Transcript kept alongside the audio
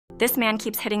This man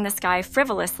keeps hitting the sky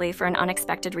frivolously for an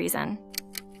unexpected reason.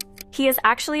 He is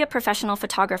actually a professional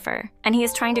photographer, and he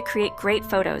is trying to create great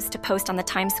photos to post on the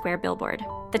Times Square billboard.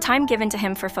 The time given to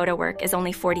him for photo work is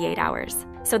only 48 hours,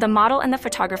 so the model and the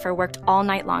photographer worked all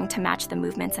night long to match the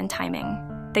movements and timing.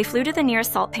 They flew to the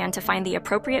nearest salt pan to find the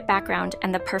appropriate background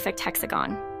and the perfect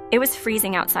hexagon. It was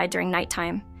freezing outside during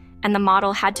nighttime, and the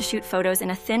model had to shoot photos in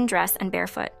a thin dress and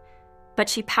barefoot. But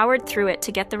she powered through it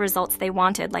to get the results they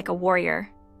wanted like a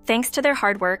warrior. Thanks to their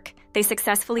hard work, they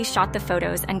successfully shot the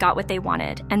photos and got what they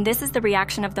wanted, and this is the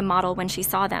reaction of the model when she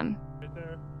saw them. Right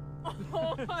there.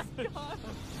 Oh my God.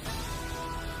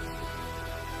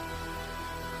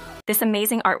 This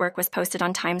amazing artwork was posted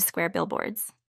on Times Square billboards.